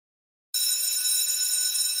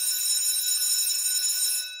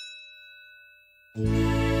വിജ്ഞാനത്തിനുറവിടമേ,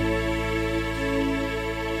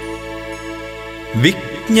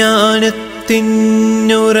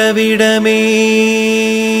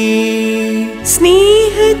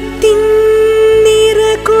 സ്നേഹത്തിൻ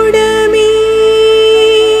നിറകുടമേ,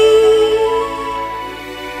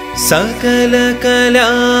 സകല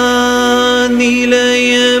കലാനിലയമേ,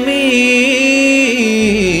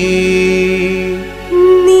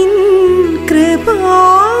 നിൻ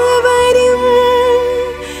കൃപാവരം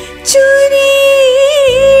ചൊരിയണമേ.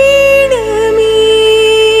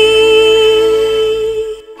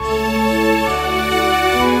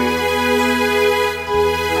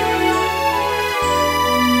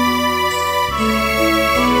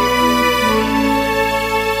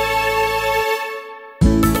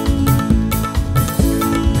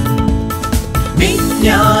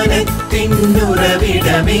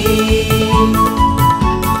 വിജ്ഞാനത്തിനുറവിടമേ,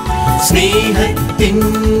 സ്നേഹത്തിൻ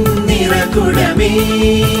നിറകുടമേ,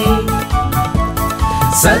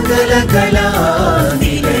 സകല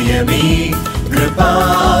കലാനിലയമേ,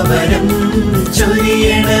 കൃപാവരം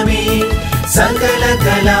ചൊരിയണമേ, സകല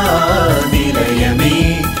കലാനിലയമേ,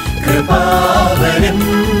 കൃപാവരം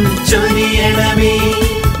ചൊരിയണമേ.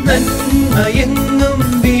 നന്മയെങ്ങും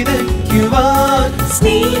വിതയ്ക്കുവാൻ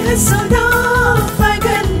സ്നേഹസുധാ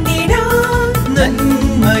പകർന്നിടാൻ,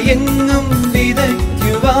 നന്മയെങ്ങും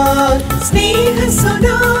വിതയ്ക്കുവാൻ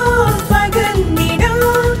സ്നേഹസുധാ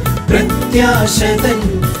പകർന്നിടാൻ, പ്രത്യാശതൻ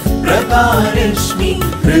പ്രഭാരശ്മി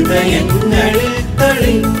ഹൃദയങ്ങളിൽ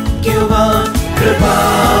തളിക്കുവാൻ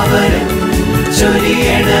കൃപാവരം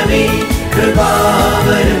ചൊരിയണമേ,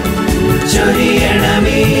 കൃപാവരം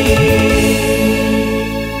ചൊരിയണമേ.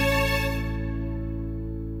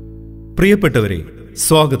 പ്രിയപ്പെട്ടവരെ,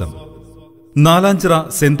 സ്വാഗതം. Nalanchira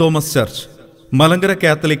saint Thomas church Malankara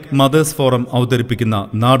Catholic mothers forum അവതരിപ്പിക്കുന്ന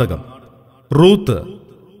നാടകം റൂത്ത്.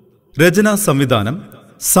 രചനാ സംവിധാനം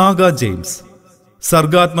സാഗ ജെയിംസ്.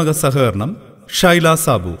 സർഗാത്മക സഹകരണം ഷൈല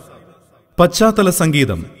സാബു. പശ്ചാത്തല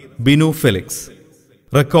സംഗീതം Binu Felix.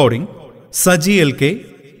 Recording Saji LK,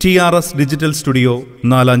 TRS digital studio,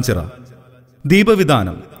 Nalanchira.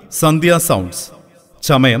 ദീപവിധാനം സന്ധ്യ സൗണ്ട്സ്.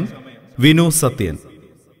 ചമയം ബിനു സത്യൻ.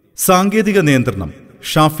 സാങ്കേതിക നിയന്ത്രണം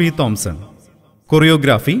Shafi Thomson.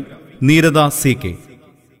 Choreography Neerada CK.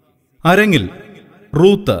 അരങ്ങിൽ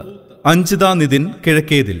റൂത്ത് അഞ്ജിത നിതിൻ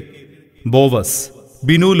കിഴക്കേതിൽ, ബോവസ്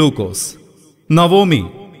ബിനു ലൂക്കോസ്, നവോമി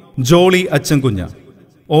ജോളി അച്ചൻകുഞ്ഞ്,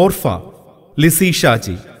 ഓർഫ ലിസി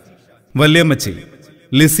ഷാജി, വല്യമ്മച്ചി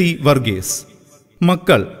ലിസി വർഗീസ്.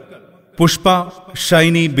 മക്കൾ പുഷ്പ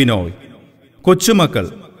ഷൈനി ബിനോയ്. കൊച്ചുമക്കൾ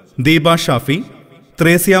ദീപ ഷാഫി,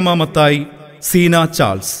 ത്രേസ്യാമ്മ മത്തായി, സീന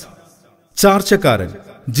ചാൾസ്. ചാർച്ചക്കാരൻ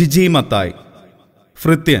ജിജി മത്തായി,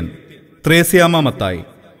 ഫ്രിത്യൻ ത്രേസ്യാമ്മ മത്തായി.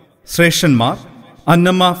 ശ്രേഷ്ഠന്മാർ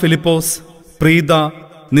അന്നമ്മ ഫിലിപ്പോസ്, പ്രീത,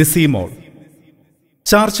 നിസിമോൾ.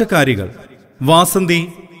 ചാർച്ചക്കാരികൾ വാസന്തി,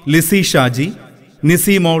 ലിസി ഷാജി,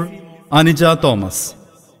 നിസിമോൾ, അനുജ തോമസ്.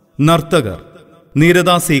 നർത്തകർ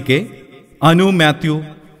Neerada CK, Anu Mathew,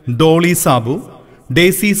 Dolly Sabu,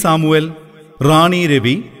 daisy Samuel, റാണി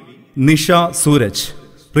രവി, നിഷ സൂരജ്,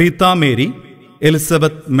 റീത്ത മേരി,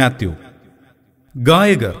 എലിസബത്ത് മാത്യു.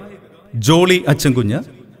 ഗായകർ ജോളി അച്ചൻകുഞ്ഞ്,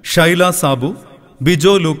 ഷൈല സാബു,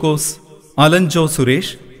 ബിജോ ലൂക്കോസ്, അലൻ ജോ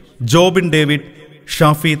സുരേഷ്, ജോബിൻ ഡേവിഡ്,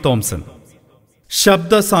 ഷാഫി തോംസൺ.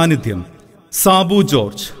 ശബ്ദ സാന്നിധ്യം സാബു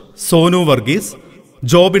ജോർജ്, സോനു വർഗീസ്,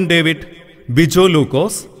 ജോബിൻ ഡേവിഡ്, ബിജോ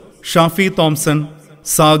ലൂക്കോസ്, ഷാഫി തോംസൺ,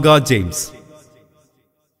 സാഗ ജെയിംസ്.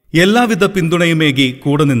 എല്ലാവിധ പിന്തുണയുമേകി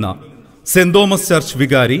കൂടെ നിന്ന സെന്റ് തോമസ് ചർച്ച്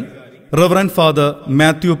വികാരി rev father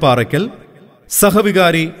Mathew Parakkal,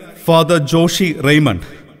 സഹവികാരി father Joshi Raymond,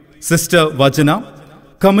 sister വചന,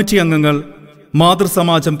 കമ്മിറ്റി അംഗങ്ങൾ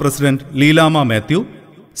മാതൃസമാജം പ്രസിഡന്റ് ലീലാമ്മ മാത്യു,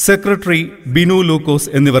 സെക്രട്ടറി ബിനു ലൂക്കോസ്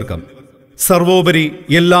എന്നിവർക്കും സർവോപരി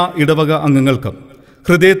എല്ലാ ഇടവക അംഗങ്ങൾക്കും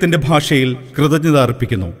ഹൃദയത്തിന്റെ ഭാഷയിൽ കൃതജ്ഞത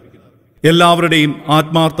അർപ്പിക്കുന്നു. എല്ലാവരുടെയും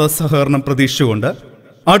ആത്മാർത്ഥ സഹകരണം പ്രതീക്ഷിച്ചുകൊണ്ട്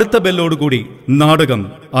അടുത്ത ബെല്ലോടുകൂടി നാടകം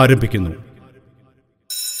ആരംഭിക്കുന്നു.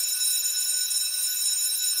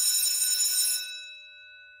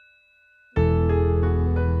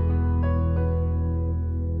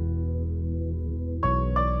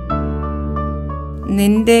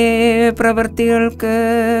 നിന്റെ പ്രവൃത്തികൾക്ക്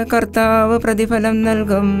കർത്താവ് പ്രതിഫലം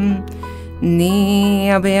നൽകും. നീ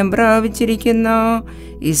അഭയം പ്രാപിച്ചിരിക്കുന്ന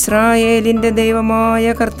ഇസ്രായേലിൻ്റെ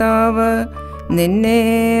ദൈവമായ കർത്താവ് നിന്നെ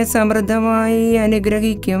സമൃദ്ധമായി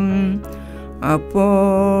അനുഗ്രഹിക്കും.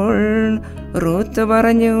 അപ്പോൾ റൂത്ത്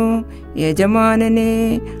പറഞ്ഞു, യജമാനനെ,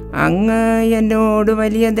 അങ്ങ് എന്നോട്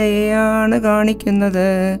വലിയ ദയയാണ്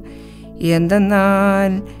കാണിക്കുന്നത്.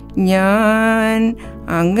 എന്തെന്നാൽ ഞാൻ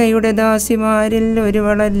അങ്ങയുടെ ദാസിമാരിൽ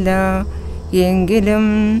ഒരുവളല്ല. എങ്കിലും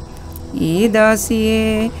ഈ ദാസിയെ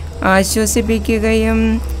ആശ്വസിപ്പിക്കുകയും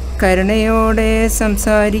കരുണയോടെ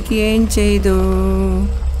സംസാരിക്കുകയും ചെയ്തു.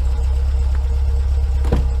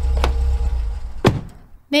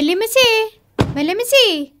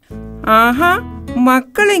 ആഹാ,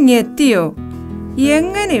 മക്കളിങ്ങെത്തിയോ?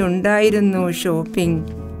 എങ്ങനെയുണ്ടായിരുന്നു ഷോപ്പിംഗ്?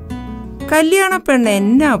 കല്യാണ പെണ്ണ്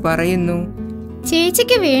എന്നാ പറയുന്നു?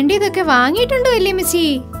 ചേച്ചിക്ക് വേണ്ടിയതൊക്കെ വാങ്ങിയിട്ടുണ്ടോ വല്യമ്മച്ചി?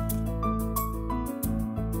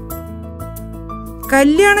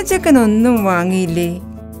 കല്യാണച്ചക്കനൊന്നും വാങ്ങിയില്ലേ?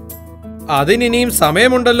 അതിനിയും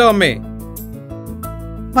സമയമുണ്ടല്ലോ അമ്മേ.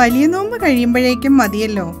 വലിയ നോമ്പ് കഴിയുമ്പോഴേക്കും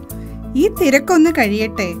മതിയല്ലോ. ഈ തിരക്കൊന്ന്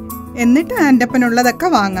കഴിയട്ടെ, എന്നിട്ട് ആൻ്റപ്പനുള്ളതൊക്കെ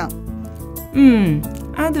വാങ്ങാം.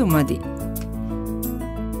 അത് മതി.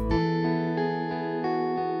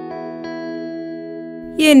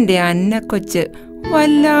 എന്റെ അന്നക്കൊച്ച്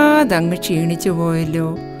വല്ലാതങ്ങ് ക്ഷീണിച്ചു പോയല്ലോ.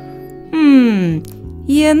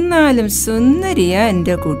 എന്നാലും സുന്ദരിയാ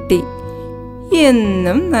എൻ്റെ കുട്ടി.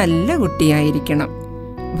 എന്നും നല്ല കുട്ടിയായിരിക്കണം,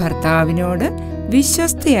 ഭർത്താവിനോട്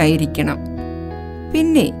വിശ്വസ്തയായിരിക്കണം.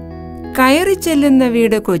 പിന്നെ കയറി ചെല്ലുന്ന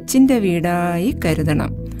വീട് കൊച്ചിൻ്റെ വീടായി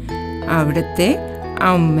കരുതണം. അവിടുത്തെ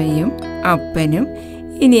അമ്മയും അപ്പനും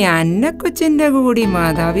ഇനി അന്നക്കൊച്ചിൻ്റെ കൂടി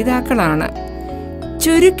മാതാപിതാക്കളാണ്.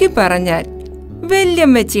 ചുരുക്കി പറഞ്ഞാൽ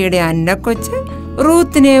വല്യമ്മച്ചിയുടെ അന്നക്കൊച്ച്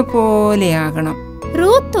റൂത്തിനെ പോലെയാകണം.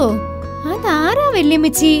 റൂത്തോ? അതാരാ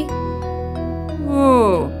വല്യമ്മച്ചി? ഓ,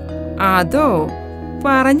 അതോ,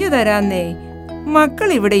 പറഞ്ഞു തരാന്നേ. മക്കൾ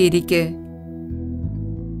ഇവിടെ ഇരിക്ക്.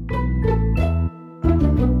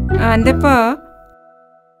 ആൻ്റപ്പാ,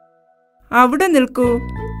 അവിടെ നിൽക്കൂ.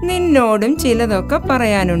 നിന്നോടും ചിലതൊക്കെ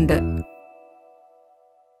പറയാനുണ്ട്.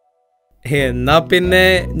 എന്നാ പിന്നെ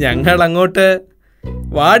ഞങ്ങൾ അങ്ങോട്ട്.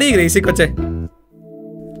 വാടി ഗ്രേസി കൊച്ചെ.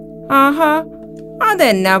 ആഹാ,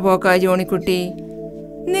 അതെന്നാ പോക്കാ ജോണിക്കുട്ടി?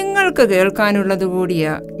 നിങ്ങൾക്ക് കേൾക്കാനുള്ളത്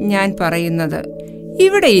കൂടിയാ ഞാൻ പറയുന്നത്.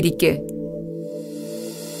 ഇവിടെ ഇരിക്ക്.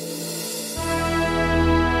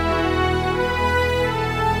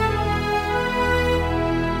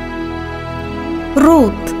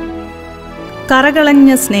 റൂത്ത്,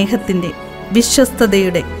 കറകളഞ്ഞ സ്നേഹത്തിൻ്റെ,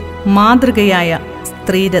 വിശ്വസ്തതയുടെ മാതൃകയായ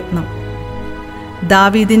സ്ത്രീരത്നം.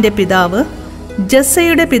 ദാവീദിൻ്റെ പിതാവ്,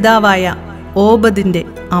 ജസ്സയുടെ പിതാവായ ഓബദിൻ്റെ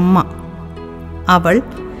അമ്മ. അവൾ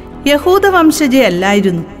യഹൂദ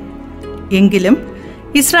വംശജയല്ലായിരുന്നു. എങ്കിലും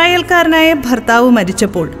ഇസ്രായേൽക്കാരനായ ഭർത്താവ്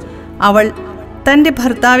മരിച്ചപ്പോൾ അവൾ തൻ്റെ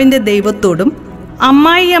ഭർത്താവിൻ്റെ ദൈവത്തോടും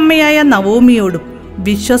അമ്മായിയമ്മയായ നവോമിയോടും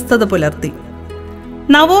വിശ്വസ്തത പുലർത്തി.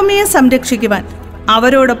 നവോമിയെ സംരക്ഷിക്കുവാൻ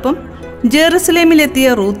അവരോടൊപ്പം ജെറുസലേമിലെത്തിയ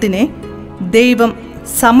റൂത്തിനെ ദൈവം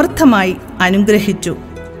സമൃദ്ധമായി അനുഗ്രഹിച്ചു.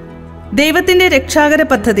 ദൈവത്തിൻ്റെ രക്ഷാകര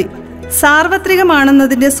പദ്ധതി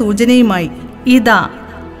സാർവത്രികമാണെന്നതിൻ്റെ സൂചനയുമായി ഇതാ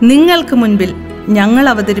നിങ്ങൾക്ക് മുൻപിൽ ഞങ്ങൾ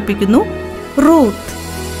അവതരിപ്പിക്കുന്നു റൂത്ത്.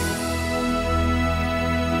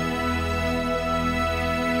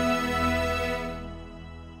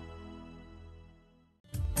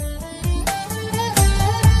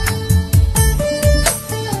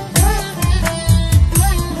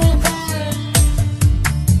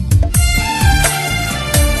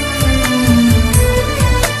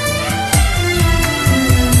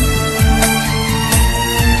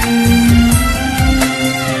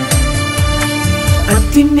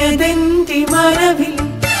 അത്യുന്നതന്റെ മറവിൽ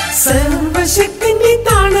സർവശക്തന്റെ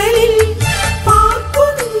തണലിൽ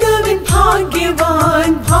പാർക്കുന്നവൻ ഭാഗ്യവാൻ,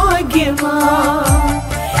 ഭാഗ്യവാൻ.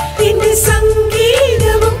 എന്റെ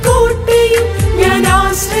സംഗീതവും കോട്ടയും, ഞാൻ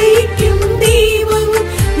ആശ്രയിക്കും ദൈവവും.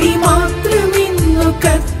 നീ മാത്രമെന്നു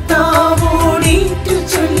കർത്താവോടേറ്റു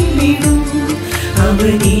ചൊല്ലിടും,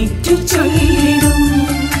 അവനേറ്റു ചൊല്ലിടും.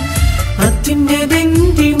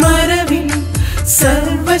 അത്യുന്നതന്റെ മറവിൽ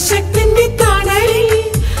സർവശക്തന്റെ തണലിൽ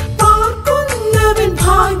പാർക്കുന്നവൻ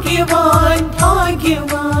ഭാഗ്യവാൻ,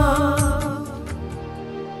 ഭാഗ്യവാൻ.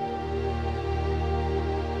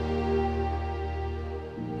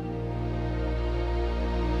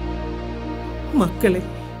 മക്കളെ,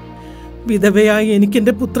 വിധവയായി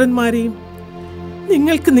എനിക്കെൻ്റെ പുത്രന്മാരെയും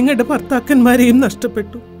നിങ്ങൾക്ക് നിങ്ങളുടെ ഭർത്താക്കന്മാരെയും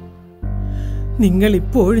നഷ്ടപ്പെട്ടു. നിങ്ങൾ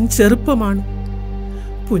ഇപ്പോഴും ചെറുപ്പമാണ്.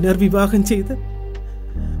 പുനർവിവാഹം ചെയ്ത്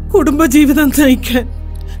കുടുംബജീവിതം നയിക്കാൻ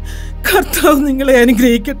കർത്താവ് നിങ്ങളെ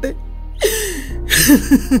അനുഗ്രഹിക്കട്ടെ.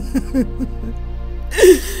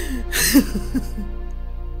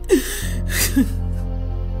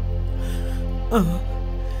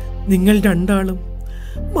 നിങ്ങൾ രണ്ടാളും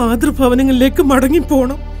മാതൃഭവനങ്ങളിലേക്ക്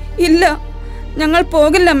മടങ്ങിപ്പോണം. ഇല്ല, ഞങ്ങൾ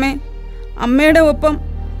പോകില്ലമ്മേ. അമ്മയുടെ ഒപ്പം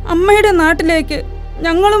അമ്മയുടെ നാട്ടിലേക്ക്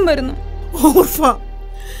ഞങ്ങളും വരുന്നു. ഓർഫ,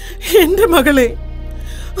 എന്റെ മകളെ,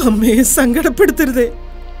 അമ്മയെ സങ്കടപ്പെടുത്തരുതേ.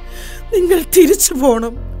 നിങ്ങൾ തിരിച്ചു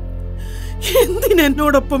പോണം.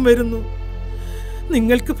 എന്തിനെന്നോടൊപ്പം വരുന്നു?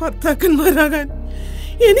 നിങ്ങൾക്ക് ഭർത്താക്കന്മാരാകാൻ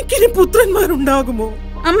എനിക്കിനി പുത്രന്മാരുണ്ടാകുമോ?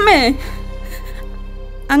 അമ്മേ,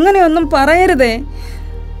 അങ്ങനെയൊന്നും പറയരുതേ.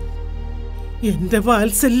 എന്റെ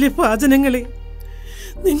വാത്സല്യ ഭാജനങ്ങളെ,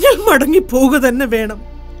 നിങ്ങൾ മടങ്ങിപ്പോവുക തന്നെ വേണം.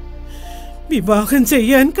 വിവാഹം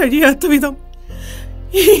ചെയ്യാൻ കഴിയാത്ത വിധം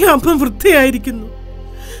ഈ അമ്മ വൃദ്ധയായിരിക്കുന്നു.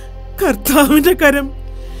 കർത്താവിന്റെ കരം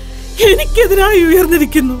എനിക്കെതിരായി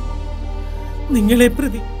ഉയർന്നിരിക്കുന്നു. നിങ്ങളെ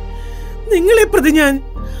പ്രതി ഞാൻ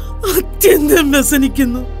അത്യന്തം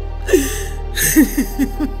വ്യസനിക്കുന്നു.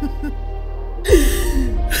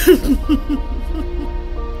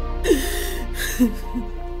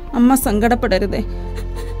 അമ്മ സങ്കടപ്പെടരുതേ,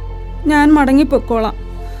 ഞാൻ മടങ്ങിപ്പൊക്കോളാം.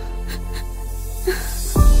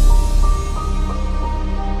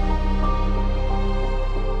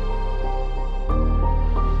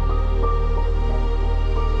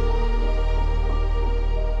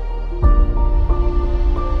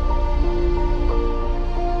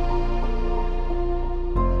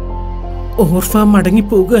 ഓർഫ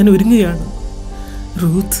മടങ്ങിപ്പോകാൻ ഒരുങ്ങുകയാണ്.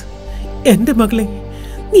 റൂത്ത്, എന്റെ മകളെ,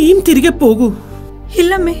 നീയും തിരികെ പോകൂ.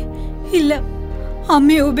 ഇല്ലമ്മേ, ഇല്ല.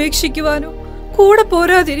 അമ്മയെ ഉപേക്ഷിക്കുവാനോ കൂടെ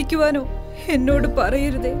പോരാതിരിക്കുവാനോ എന്നോട്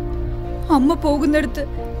പറയരുതേ. അമ്മ പോകുന്നിടത്ത്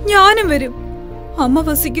ഞാനും വരും. അമ്മ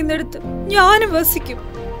വസിക്കുന്നിടത്ത് ഞാനും വസിക്കും.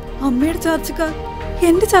 അമ്മയുടെ ചാർച്ചക്കാർ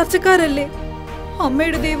എന്റെ ചാർച്ചക്കാരല്ലേ?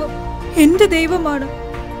 അമ്മയുടെ ദൈവം എന്റെ ദൈവമാണ്.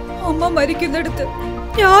 അമ്മ മരിക്കുന്നിടത്ത്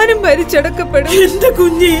ഞാനും മരിച്ചടക്കപ്പെടും. എന്റെ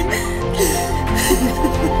കുഞ്ഞേ,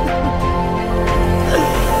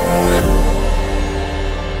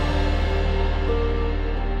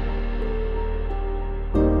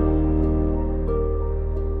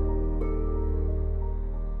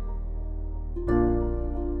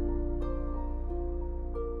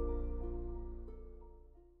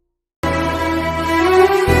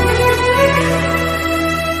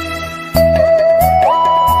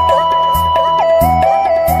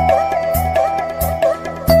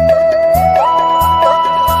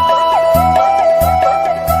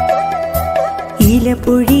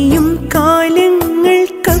 പൊഴിയും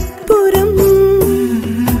കാലങ്ങൾക്കപ്പുറം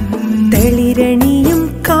തളിരണിയും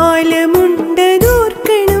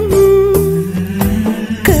കാലമുണ്ടതോർക്കണം.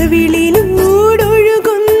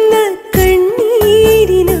 കവിളിലൂടൊഴുകുന്ന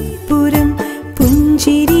കണ്ണീരിനപ്പുറം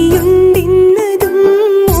പുഞ്ചിരിയുണ്ടെന്നതും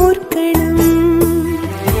ഓർക്കണം.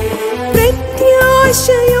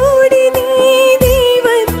 പ്രത്യാശയോടെ നീ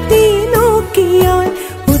ദൈവത്തെ നോക്കിയാൽ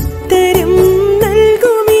ഉത്തരം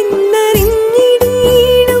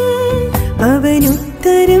നൽകുമെന്നറിഞ്ഞിടേണം.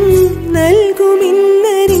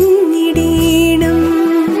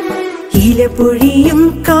 ഇലപൊഴിയും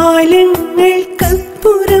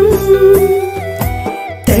കാലങ്ങൾക്കപ്പുറം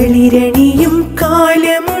തളിരണിയും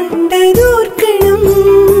കാലമുണ്ടതോർക്കണം.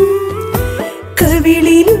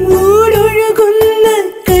 കവിളിലൂടൊഴുകുന്ന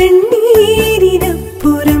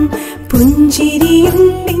കണ്ണീരിനപ്പുറം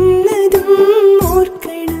പുഞ്ചിരിയുണ്ടെന്നതും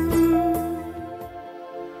ഓർക്കണം.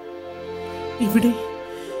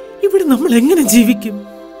 ഇവിടെ നമ്മൾ എങ്ങനെ ജീവിക്കും?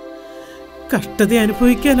 കഷ്ടത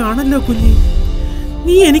അനുഭവിക്കാനാണല്ലോ കുഞ്ഞി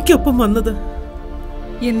നീ എനിക്കൊപ്പം വന്നത്.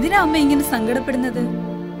 എന്തിനാ അമ്മ ഇങ്ങനെ സങ്കടപ്പെടുന്നത്?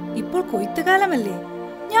 ഇപ്പോൾ കൊയ്ത്തുകാലമല്ലേ.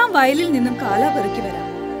 ഞാൻ വയലിൽ നിന്നും കാലാ പെറുക്കി വരാം.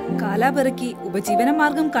 കാലാ പെറുക്കി ഉപജീവന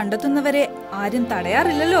മാർഗം കണ്ടെത്തുന്നവരെ ആരും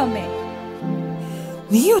തടയാറില്ലല്ലോ അമ്മേ.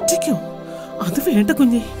 നീ ഒറ്റയ്ക്കോ? അത് വേണ്ട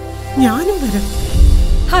കുഞ്ഞെ, ഞാനും വരാം.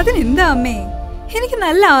 അതിനെന്താ അമ്മേ, എനിക്ക്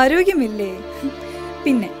നല്ല ആരോഗ്യമില്ലേ?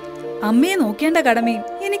 പിന്നെ അമ്മയെ നോക്കേണ്ട കടമയും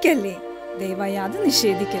എനിക്കല്ലേ. ദയവായി അത്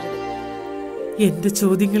നിഷേധിക്കരുത്. എന്റെ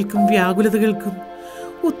ചോദ്യങ്ങൾക്കും വ്യാകുലതകൾക്കും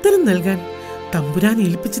ഉത്തരം നൽകാൻ തമ്പുരാൻ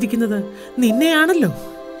ഏൽപ്പിച്ചിരിക്കുന്നത് നിന്നെയാണല്ലോ.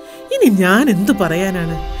 ഇനി ഞാൻ എന്തു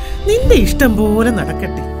പറയാനാണ്? നിന്റെ ഇഷ്ടം പോലെ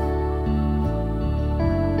നടക്കട്ടെ.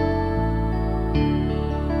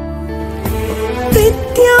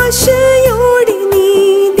 പ്രത്യാശയോടെ നീ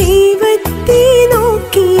ദൈവത്തെ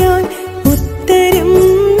നോക്കിയാൽ ഉത്തരം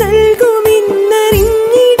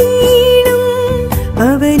നൽകുമെന്നറിഞ്ഞിടേണം.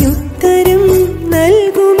 അവനുത്തരം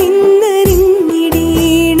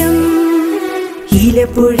നൽകുമെന്നറിഞ്ഞിടേണം.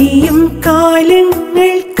 ഇലപൊഴിയും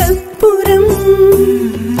കാലങ്ങൾക്കപ്പുറം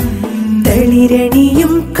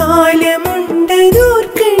തളിരണിയും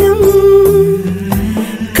കാലമുണ്ടതോർക്കണം.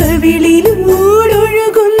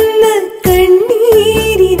 കവിളിലൂടൊഴുകുന്ന കണ്ണീരിനപ്പുറം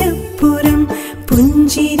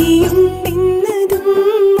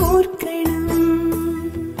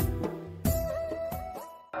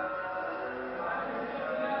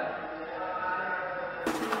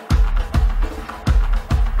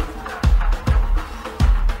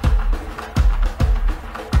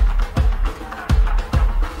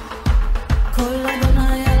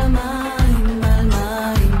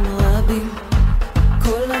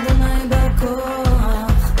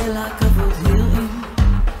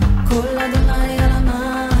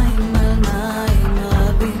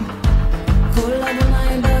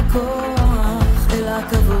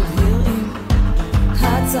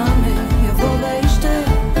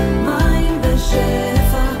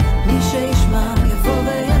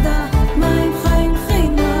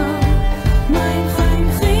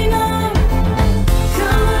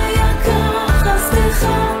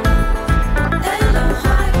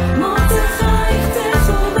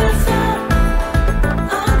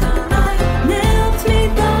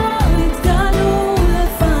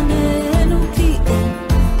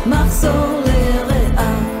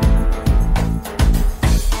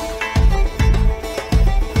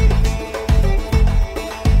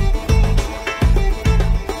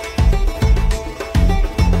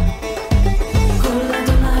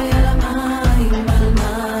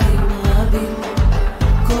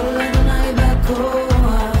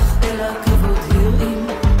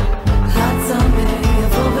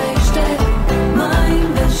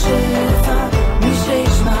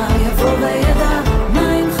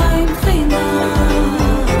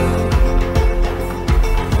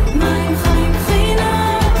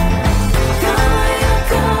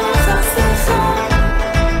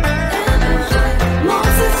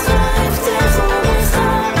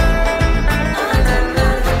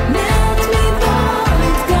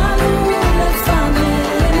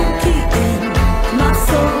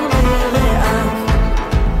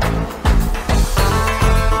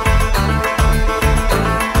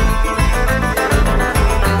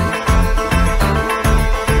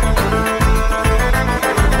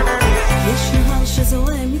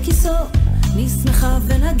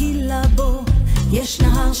ונגילה בו, יש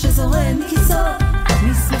נהר שזורם כיסו,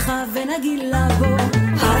 נשמחה ונגילה בו,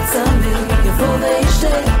 הצמא יבוא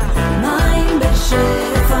וישתה מים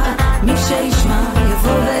בשפע, מי שישמע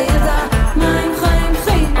יבוא וידע, מים חיים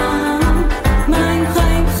חינם, מים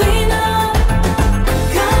חיים חינם.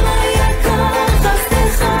 כמה יקר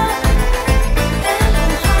חסדך,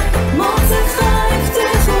 אלוהי מוצאך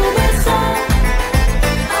יפתחו בך,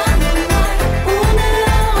 אדוני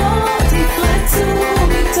ונהרות יפרצו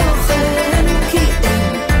מתוכן, כי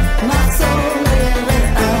אין מחסור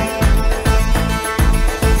ליראה.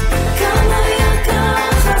 כמה יקר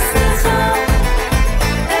חסדך,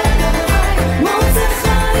 אלוהי מוצאך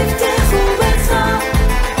יפתחו בך,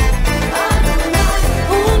 אדוני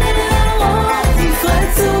ונהרות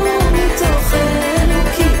יפרצו מתוכן,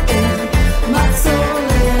 כי אין מחסור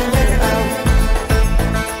ליראה.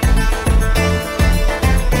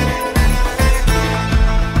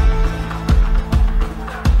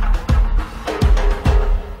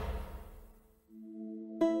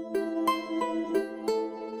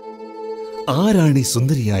 ആരാണ് ഈ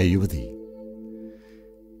സുന്ദരിയായ യുവതി?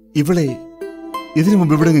 ഇവളെ ഇതിനു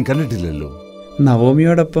മുമ്പ് ഇവിടെ കണ്ടിട്ടില്ലല്ലോ.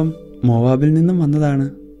 നവോമിയോടൊപ്പം മോവാബിൽ നിന്നും വന്നതാണ്.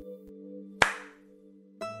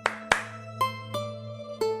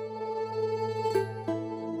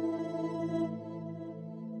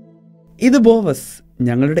 ഇത് ബോവസ്,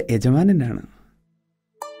 ഞങ്ങളുടെ യജമാനനാണ്.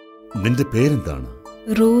 നിന്റെ പേരെന്താണ്?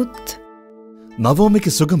 റൂത്ത്.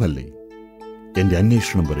 നവോമിക്ക് സുഖമല്ലേ? എന്റെ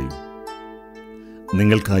അന്വേഷണം പറയൂ.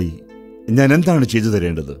 നിങ്ങൾക്കായി ഞാൻ എന്താണ് ചെയ്തു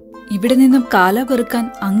തരേണ്ടത്? ഇവിടെ നിന്നും കാല പെറുക്കാൻ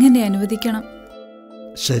അങ്ങനെ അനുവദിക്കണം.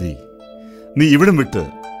 ശരി, നീ ഇവിടം വിട്ട്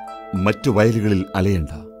മറ്റു വയലുകളിൽ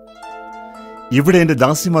അലയണ്ട. ഇവിടെ എന്റെ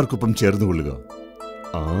ദാസിമാർക്കൊപ്പം ചേർന്നുകൊള്ളുക.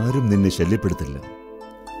 ആരും നിന്നെ ശല്യപ്പെടുത്തില്ല.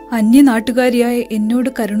 അന്യനാട്ടുകാരിയായ എന്നോട്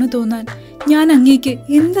കരുണ തോന്നാൻ ഞാൻ അങ്ങേക്ക്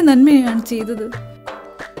എന്ത് നന്മയാണ് ചെയ്തത്?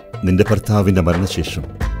 നിന്റെ ഭർത്താവിന്റെ മരണശേഷം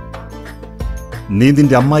നീ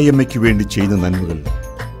നിന്റെ അമ്മായിയമ്മയ്ക്ക് വേണ്ടി ചെയ്യുന്ന നന്മകൾ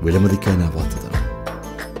വിലമതിക്കാനാവാത്തതാണ്.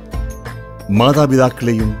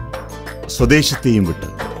 മാതാപിതാക്കളെയും സ്വദേശത്തെയും വിട്ട്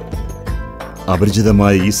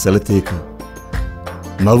അപരിചിതമായ ഈ സ്ഥലത്തേക്ക്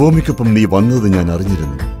നവോമിക്കൊപ്പം നീ വന്നത് ഞാൻ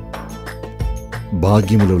അറിഞ്ഞിരുന്നു.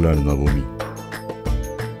 ഭാഗ്യമുള്ളവളാണ് നവോമി.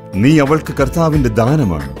 നീ അവൾക്ക് കർത്താവിന്റെ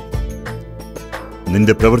ദാനമാണ്.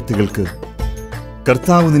 നിന്റെ പ്രവൃത്തികൾക്ക്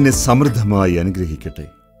കർത്താവ് നിന്നെ സമൃദ്ധമായി അനുഗ്രഹിക്കട്ടെ.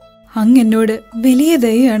 അങ്ങ് എന്നോട് വലിയ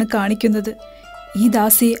ദയയാണ് കാണിക്കുന്നത്. ഈ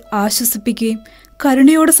ദാസിയെ ആശ്വസിപ്പിക്കുകയും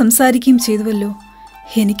കരുണയോടെ സംസാരിക്കുകയും ചെയ്തുവല്ലോ.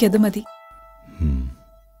 എനിക്കത് മതി.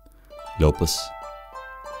 ലോപ്പസ്,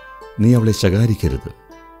 നീ അവളെ ശകാരിക്കരുത്.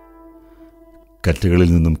 കറ്റകളിൽ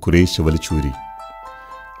നിന്നും കുറേശ്ശെ വലിച്ചൂരി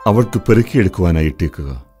അവൾക്ക് പെറുക്കിയെടുക്കുവാനായി ഇട്ടേക്കുക.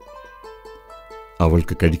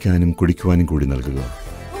 അവൾക്ക് കഴിക്കാനും കുടിക്കുവാനും കൂടി നൽകുക.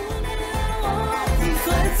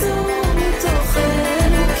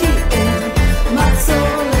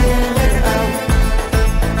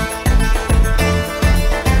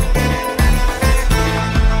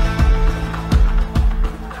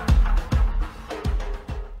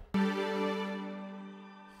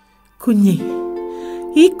 കുഞ്ഞെ,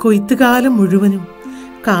 ഈ കൊയ്ത്തുകാലം മുഴുവനും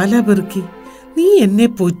കാലാപെറുക്കി നീ എന്നെ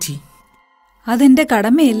പോറ്റി. അതെന്റെ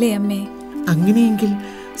കടമയല്ലേ അമ്മേ? അങ്ങനെയെങ്കിൽ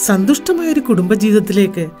സന്തുഷ്ടമായൊരു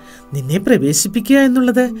കുടുംബജീവിതത്തിലേക്ക് നിന്നെ പ്രവേശിപ്പിക്കുക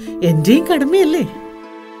എന്നുള്ളത് എന്റെയും കടമയല്ലേ?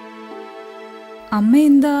 അമ്മ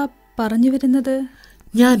എന്താ പറഞ്ഞു വരുന്നത്?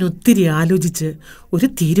 ഞാൻ ഒത്തിരി ആലോചിച്ച് ഒരു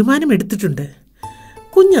തീരുമാനമെടുത്തിട്ടുണ്ട്.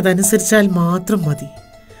 കുഞ്ഞതനുസരിച്ചാൽ മാത്രം മതി.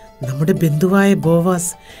 നമ്മുടെ ബന്ധുവായ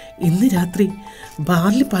ബോവാസ് ഇന്ന് രാത്രി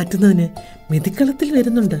ബാർലി പാറ്റുന്നതിന് മെതിക്കളത്തിൽ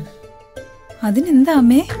വരുന്നുണ്ട്. അതിനെന്താ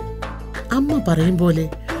അമ്മേ? അമ്മ പറയും പോലെ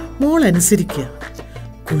മോൾ അനുസരിക്കുക.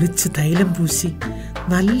 കുളിച്ച് തൈലം പൂശി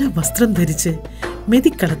നല്ല വസ്ത്രം ധരിച്ച്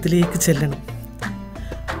മെതിക്കളത്തിലേക്ക് ചെല്ലണം.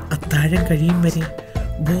 അത്താഴം കഴിയും വരെ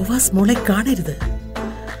ബോവാസ് മോളെ കാണരുത്.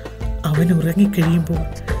 അവൻ ഉറങ്ങിക്കഴിയുമ്പോൾ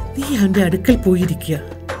നീ അവന്റെ അടുക്കൽ പോയിരിക്കുക.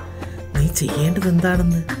 നീ ചെയ്യേണ്ടത്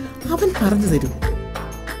എന്താണെന്ന് അവൻ പറഞ്ഞു തരും.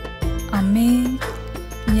 അമ്മേ,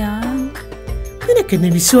 നിനക്കെന്നെ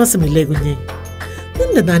വിശ്വാസമില്ലേ കുഞ്ഞെ?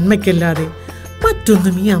 നിന്റെ നന്മയ്ക്കല്ലാതെ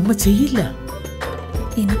മറ്റൊന്നും ഈ അമ്മ ചെയ്യില്ല.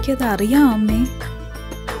 എനിക്കത് അറിയാം അമ്മേ.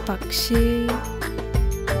 പക്ഷേ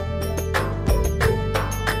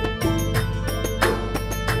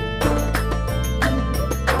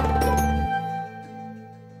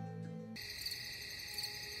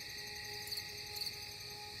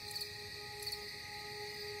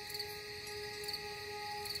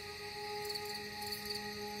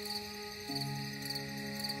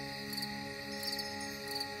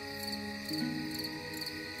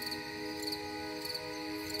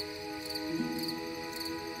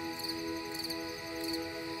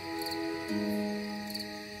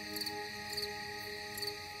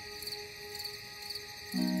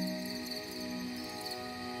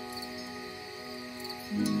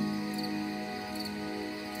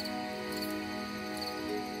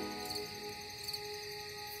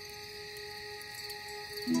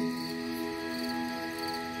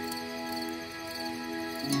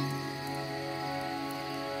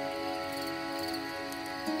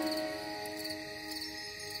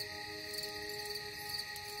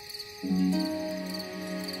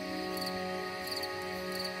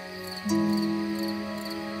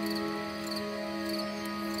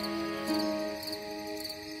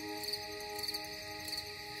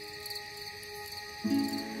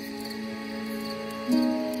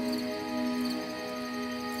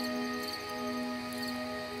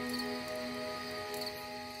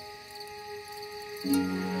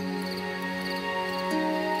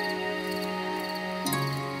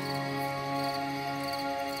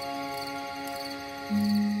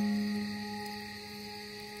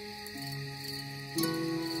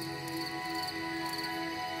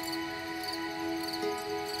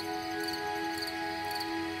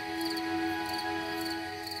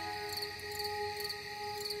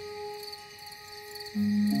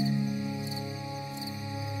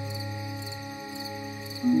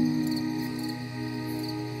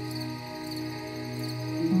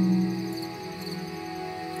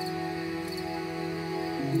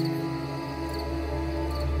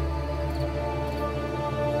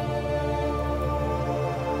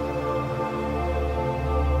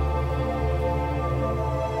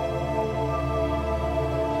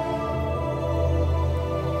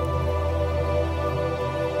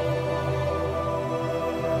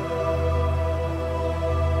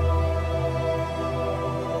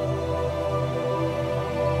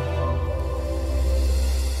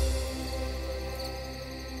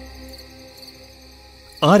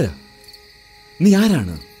ആരാ നീ?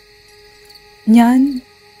 ആരാണ്?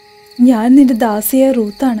 ഞാൻ നിന്റെ ദാസിയായ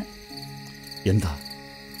റൂത്താണ്. എന്താ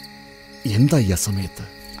എന്താ ഈ അസമയത്ത്?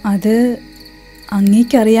 അത്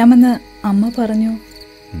അങ്ങേക്കറിയാമെന്ന് അമ്മ പറഞ്ഞു.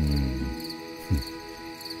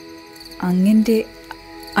 അങ്ങന്റെ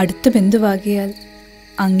അടുത്ത ബന്ധുവാകിയാൽ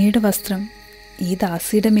അങ്ങയുടെ വസ്ത്രം ഈ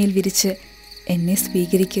ദാസിയുടെ മേൽ വിരിച്ച് എന്നെ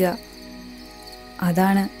സ്വീകരിക്കുക.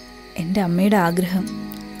 അതാണ് എൻ്റെ അമ്മയുടെ ആഗ്രഹം.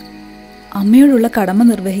 അമ്മയോടുള്ള കടമ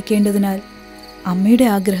നിർവഹിക്കേണ്ടതിനാൽ അമ്മയുടെ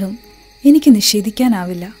ആഗ്രഹം എനിക്ക്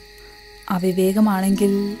നിഷേധിക്കാനാവില്ല.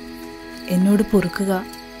 അവിവേകമാണെങ്കിൽ എന്നോട് പൊറുക്കുക.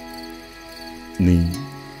 നീ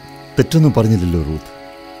തെറ്റൊന്നും പറഞ്ഞില്ലല്ലോ റൂത്ത്.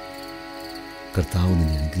 കർത്താവ്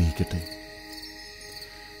നിന്നെ അനുഗ്രഹിക്കട്ടെ.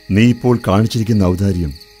 നീ ഇപ്പോൾ കാണിച്ചിരിക്കുന്ന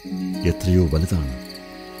ഔദാര്യം എത്രയോ വലുതാണ്.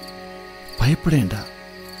 ഭയപ്പെടേണ്ട.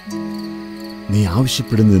 നീ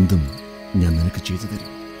ആവശ്യപ്പെടുന്നതെന്തും ഞാൻ നിനക്ക് ചെയ്തു തരും.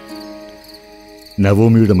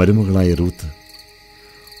 നവോമിയുടെ മരുമകളായ റൂത്ത്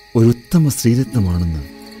ഒരു ഉത്തമ സ്ത്രീരത്നമാണെന്ന്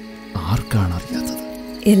ആർക്കാണ് അറിയാത്തത്?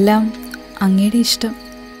 എല്ലാം അങ്ങയുടെ ഇഷ്ടം.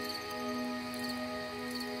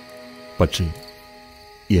 പക്ഷേ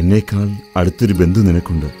എന്നേക്കാൾ അടുത്തൊരു ബന്ധു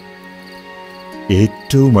നിനക്കുണ്ട്.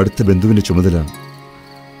 ഏറ്റവും അടുത്ത ബന്ധുവിൻ്റെ ചുമതല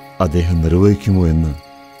അദ്ദേഹം നിർവഹിക്കുമോ എന്ന്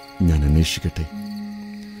ഞാൻ അന്വേഷിക്കട്ടെ.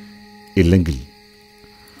 ഇല്ലെങ്കിൽ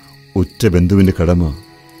ഉറ്റ ബന്ധുവിൻ്റെ കടമ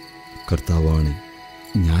കർത്താവാണ്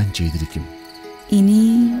ഞാൻ ചെയ്തിരിക്കും. ഇനി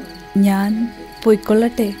ഞാൻ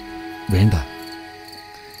പോയിക്കൊള്ളട്ടെ? വേണ്ട,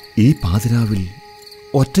 ഈ പാതിരാവിൽ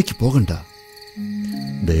ഒറ്റയ്ക്ക് പോകണ്ട.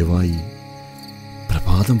 ദയവായി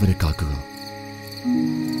പ്രഭാതം വരെ കാക്കുക.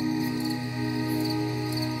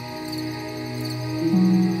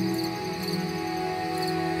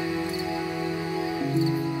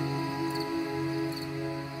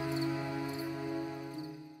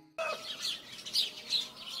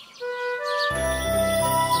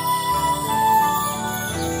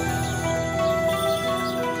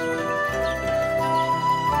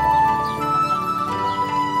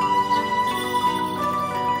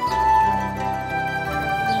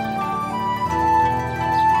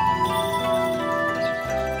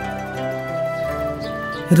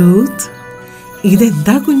 റൂത്ത്,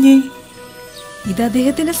 ഇതെന്താ കുഞ്ഞേ? ഇത്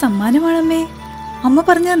അദ്ദേഹത്തിന്റെ സമ്മാനമാണമ്മേ. അമ്മ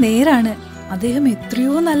പറഞ്ഞ നേരാണ്. അദ്ദേഹം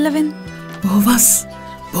എത്രയോ നല്ലവൻ.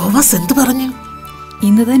 ബോവാസ് എന്ത് പറഞ്ഞു?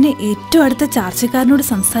 ഇന്ന് തന്നെ ഏറ്റവും അടുത്ത ചാർച്ചക്കാരനോട്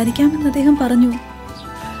സംസാരിക്കാമെന്ന് അദ്ദേഹം പറഞ്ഞു.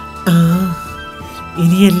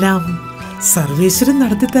 ഇനിയെല്ലാം സർവേശ്വരൻ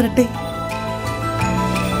നടത്തി തരട്ടെ.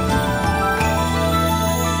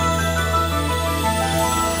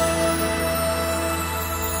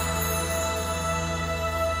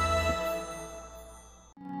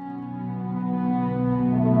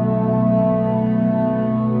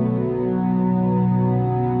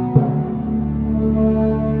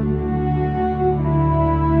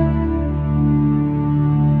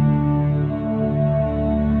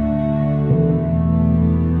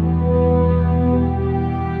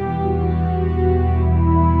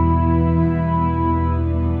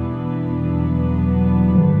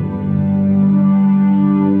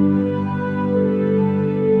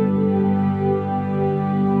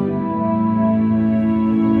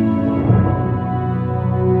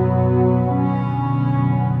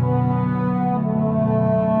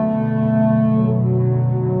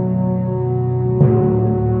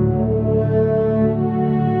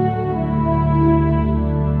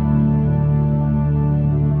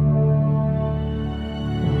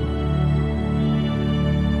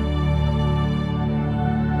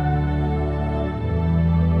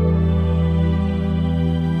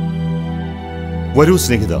 വരൂ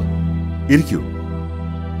സ്നേഹിത, ഇരിക്കൂ.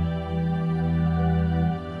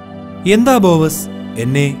 എന്താ ബോവസ്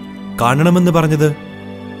എന്നെ കാണണമെന്ന് പറഞ്ഞത്?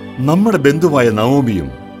 നമ്മുടെ ബന്ധുവായ നവോമിയും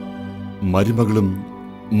മരുമകളും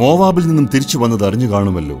മോവാബിൽ നിന്നും തിരിച്ചു വന്നത് അറിഞ്ഞു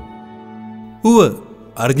കാണുമല്ലോ. ഉവ്,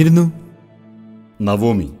 അറിഞ്ഞിരുന്നു.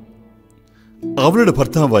 നവോമി അവളുടെ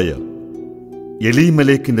ഭർത്താവായ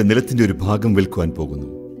എലീമലേക്കിന്റെ നിലത്തിന്റെ ഒരു ഭാഗം വിൽക്കുവാൻ പോകുന്നു.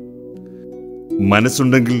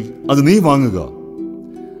 മനസ്സുണ്ടെങ്കിൽ അത് നീ വാങ്ങുക.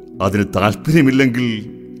 അതിന് താല്പര്യമില്ലെങ്കിൽ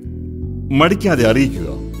മടിക്കാതെ അറിയിക്കുക.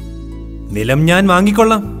 നിലം ഞാൻ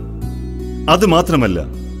വാങ്ങിക്കൊള്ളാം. അത് മാത്രമല്ല,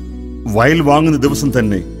 വയൽ വാങ്ങുന്ന ദിവസം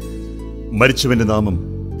തന്നെ മരിച്ചവന്റെ നാമം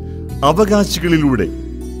അവകാശികളിലൂടെ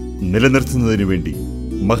നിലനിർത്തുന്നതിനു വേണ്ടി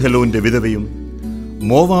മഹലോന്റെ വിധവയും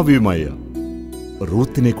മോവാബിയുമായ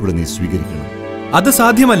റൂത്തിനെ കൂടെ നീ സ്വീകരിക്കണം. അത്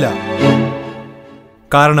സാധ്യമല്ല.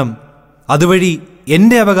 കാരണം അതുവഴി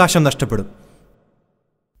എന്റെ അവകാശം നഷ്ടപ്പെടും.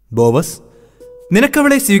 ബോവസ്,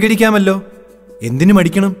 നിനക്കവളെ സ്വീകരിക്കാമല്ലോ. എന്തിനു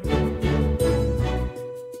മടിക്കണം?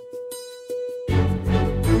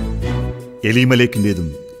 എലീമലേക്കിന്റേതും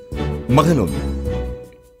മഹലോൻ,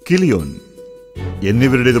 കിലിയോൻ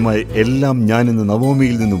എന്നിവരുടേതുമായ എല്ലാം ഞാനിന്ന്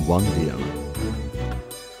നവോമിയിൽ നിന്നും വാങ്ങുകയാണ്.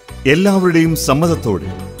 എല്ലാവരുടെയും സമ്മതത്തോടെ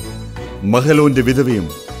മഹലോന്റെ വിധവയും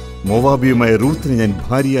മോവാബിയുമായ റൂത്തിനെ ഞാൻ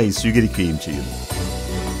ഭാര്യയായി സ്വീകരിക്കുകയും ചെയ്യുന്നു.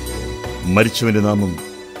 മരിച്ചവന്റെ നാമം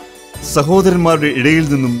സഹോദരന്മാരുടെ ഇടയിൽ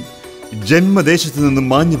നിന്നും ജന്മദേശത്തു നിന്നും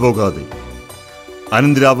മാഞ്ഞു പോകാതെ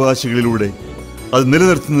അനന്തരാവകാശികളിലൂടെ അത്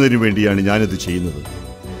നിലനിർത്തുന്നതിനു വേണ്ടിയാണ് ഞാനിത് ചെയ്യുന്നത്.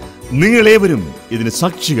 നിങ്ങളേവരും ഇതിന്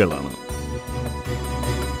സാക്ഷികളാണ്.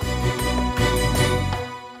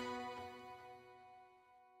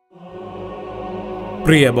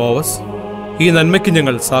 പ്രിയ ബോവസ്, ഈ നന്മയ്ക്ക്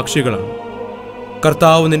ഞങ്ങൾ സാക്ഷികളാണ്.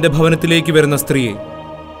 കർത്താവ് നിന്റെ ഭവനത്തിലേക്ക് വരുന്ന സ്ത്രീയെ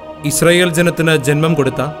ഇസ്രായേൽ ജനത്തിന് ജന്മം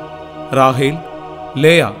കൊടുത്ത റാഹേൽ,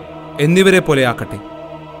 ലേയ എന്നിവരെ പോലെ ആക്കട്ടെ.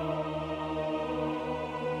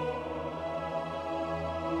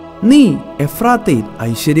 നീ എഫ്രാത്തയിൽ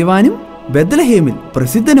ഐശ്വര്യവാനും ബെത്ലഹേമിൽ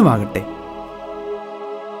പ്രസിദ്ധനുമാകട്ടെ.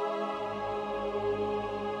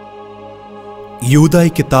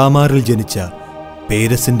 യൂദായ്ക്ക് താമാറിൽ ജനിച്ച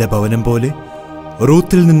പേരസിന്റെ ഭവനം പോലെ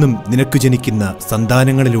റൂത്തിൽ നിന്നും നിനക്ക് ജനിക്കുന്ന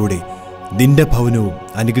സന്താനങ്ങളിലൂടെ നിന്റെ ഭവനവും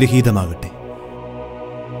അനുഗ്രഹീതമാകട്ടെ.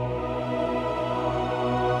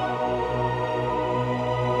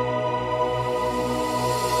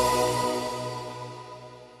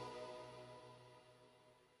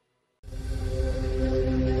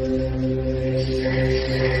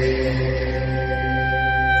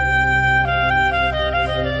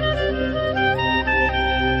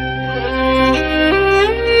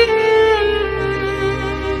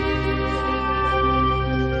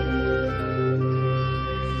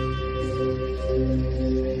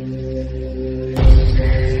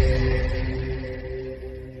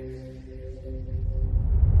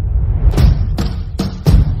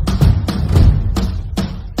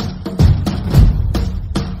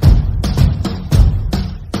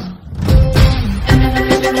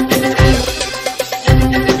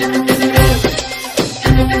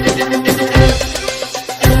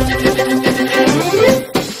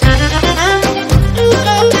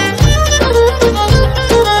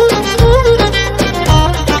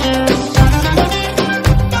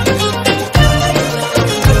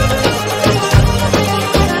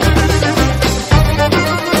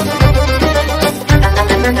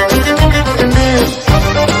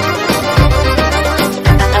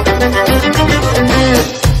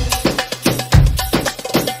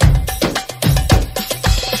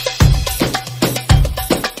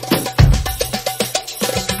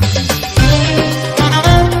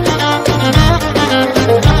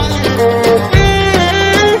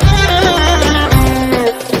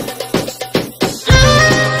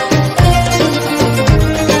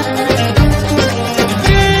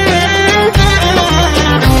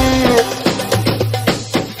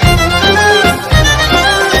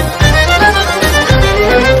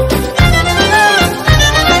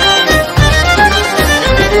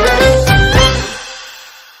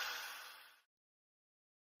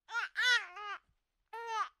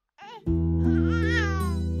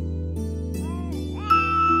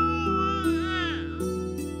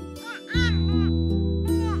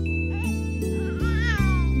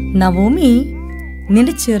 നവോമി,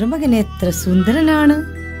 നിന്റെ ചെറുമകൻ എത്ര സുന്ദരനാണ്.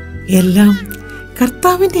 എല്ലാം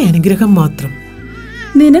കർത്താവിന്റെ അനുഗ്രഹം മാത്രം.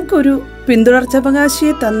 നിനക്കൊരു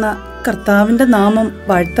പിന്തുടർച്ചാവകാശിയെ തന്ന കർത്താവിന്റെ നാമം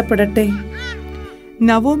വാഴ്ത്തപ്പെടട്ടെ.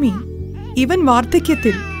 നവോമി, ഇവൻ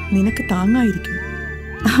വാർദ്ധക്യത്തിൽ നിനക്ക് താങ്ങായിരിക്കും.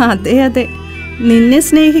 അതെ അതെ, നിന്നെ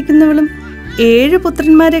സ്നേഹിക്കുന്നവളും 7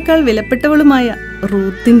 പുത്രന്മാരെക്കാൾ വിലപ്പെട്ടവളുമായ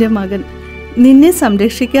റൂത്തിന്റെ മകൻ നിന്നെ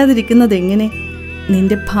സംരക്ഷിക്കാതിരിക്കുന്നത് എങ്ങനെ?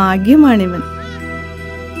 നിന്റെ ഭാഗ്യമാണിവൻ.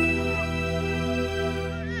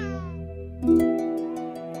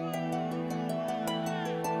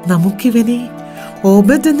 നമുക്കിവനെ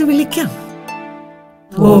ഓബദ് എന്ന് വിളിക്കാം.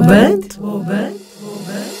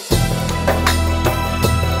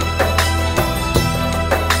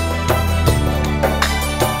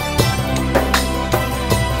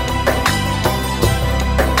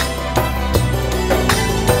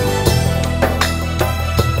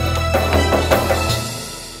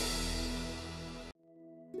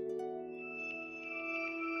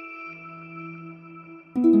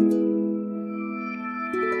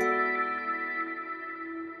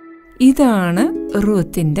 ഇതാണ്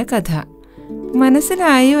റൂത്തിന്റെ കഥ.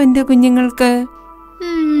 മനസ്സിലായോ എന്റെ കുഞ്ഞുങ്ങൾക്ക്?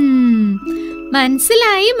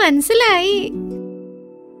 മനസ്സിലായി.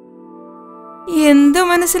 എന്തു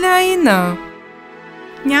മനസ്സിലായിന്നാ?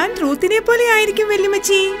 ഞാൻ റൂത്തിനെ പോലെ ആയിരിക്കും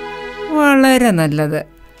വല്യമ്മച്ചി. വളരെ നല്ലത്.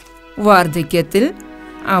 വാർദ്ധക്യത്തിൽ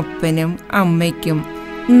അപ്പനും അമ്മയ്ക്കും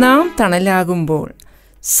നാം തണലാകുമ്പോൾ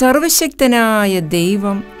സർവശക്തനായ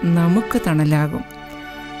ദൈവം നമുക്ക് തണലാകും.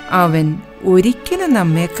 അവൻ ഒരിക്കലും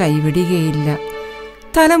നമ്മെ കൈവിടുകയില്ല.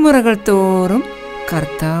 തലമുറകൾ തോറും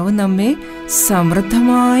കർത്താവ് നമ്മെ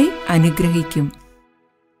സമൃദ്ധമായി അനുഗ്രഹിക്കും.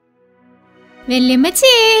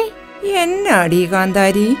 വല്യമ്മച്ചിയേ, എന്നാടി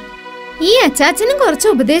കാന്താരി? ഈ അച്ചാച്ചനും കുറച്ച്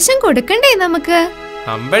ഉപദേശം കൊടുക്കണ്ടേ നമുക്ക്?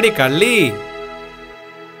 അമ്പടി കള്ളി.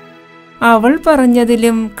 അവൾ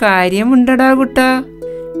പറഞ്ഞതിലും കാര്യമുണ്ടടാ കുട്ട.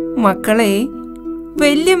 മക്കളെ,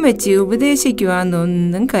 വല്യമ്മച്ചി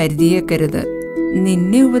ഉപദേശിക്കുവാന്നൊന്നും കരുതിയേക്കരുത്.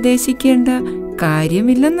 നിന്നെ ഉപദേശിക്കേണ്ട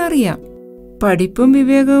കാര്യമില്ലെന്നറിയാം. പഠിപ്പും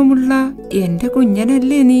വിവേകവുമുള്ള എന്റെ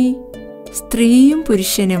കുഞ്ഞനല്ലേ നീ? സ്ത്രീയും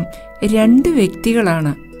പുരുഷനും 2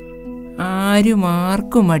 വ്യക്തികളാണ്. ആരും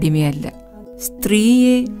ആർക്കും അടിമയല്ല.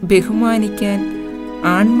 സ്ത്രീയെ ബഹുമാനിക്കാൻ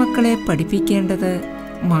ആൺമക്കളെ പഠിപ്പിക്കേണ്ടത്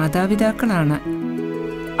മാതാപിതാക്കളാണ്.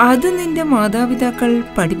 അത് നിന്റെ മാതാപിതാക്കൾ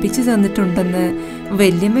പഠിപ്പിച്ചു തന്നിട്ടുണ്ടെന്ന്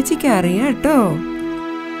വല്യമ്മച്ചിക്ക് അറിയാട്ടോ.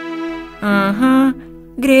 ആഹാ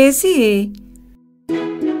ഗ്രേസിയേ,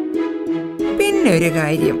 പിന്നൊരു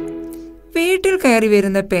കാര്യം, വീട്ടിൽ കയറി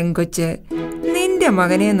വരുന്ന പെങ്കൊച്ച് നിന്റെ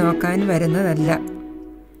മകനെ നോക്കാൻ വരുന്നതല്ല.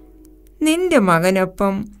 നിന്റെ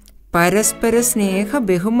മകനൊപ്പം പരസ്പര സ്നേഹ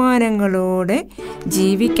ബഹുമാനങ്ങളോടെ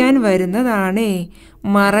ജീവിക്കാൻ വരുന്നതാണേ,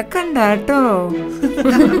 മറക്കണ്ടാട്ടോ.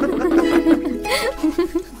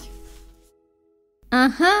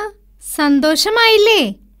 ആഹാ, സന്തോഷമായില്ലേ?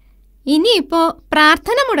 ഇനിയിപ്പോ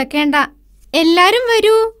പ്രാർത്ഥന മുടക്കേണ്ട, എല്ലാരും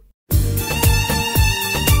വരൂ.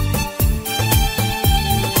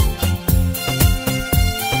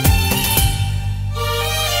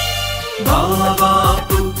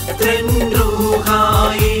 പുത്രൻ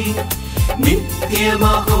റൂഹായി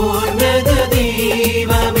നിത്യമഹോന്നത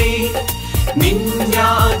ദൈവമേ, നിൻ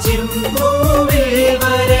രാജ്യം ഭൂമിൽ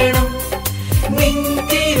വരണം, നിൻ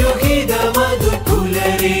തിരുഹിതമതു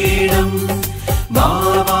പുലരേണം.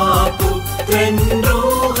 പുത്രൻ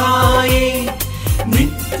റൂഹായി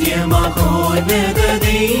നിത്യമഹോന്നത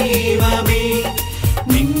ദൈവമേ,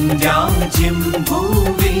 നിൻ രാജ്യം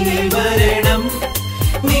ഭൂമിൽ വരണം,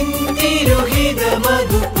 നിൻ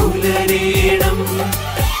തിരുഹിതമതു പുലരേണം.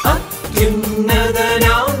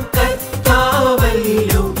 അത്യുന്നതനാം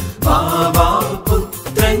കർത്താവല്ലോ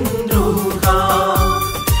പുത്രൻ റൂഹാ,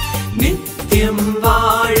 നിത്യം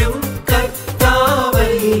വാഴും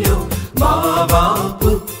കർത്താവല്ലോ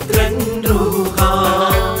പുത്രൻ റൂഹാ.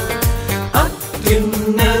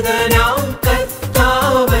 അത്യുന്നതനാം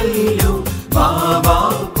കർത്താവല്ലോ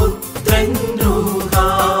പുത്രൻ റൂഹാ,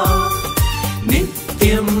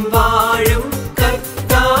 നിത്യം വാഴും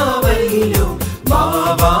കർത്താവല്ലോ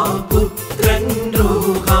പുത്രൻ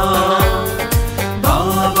റൂഹാ.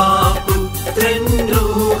 പുത്രൻ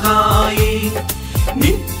റൂഹായി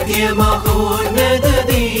നിത്യമഹോന്നത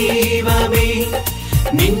ദൈവമേ,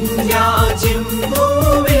 നിൻ രാജ്യം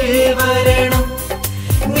ഭൂമിൽ വരണം,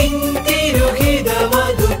 നിൻ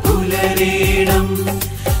തിരുഹിതമതു പുലരേണം.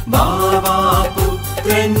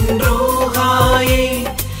 പുത്രൻ റൂഹായി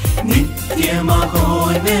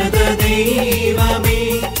നിത്യമഹോന്നത ദൈവമേ,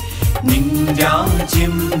 നിൻ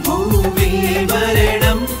രാജ്യം ഭൂമിൽ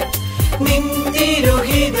വരണം,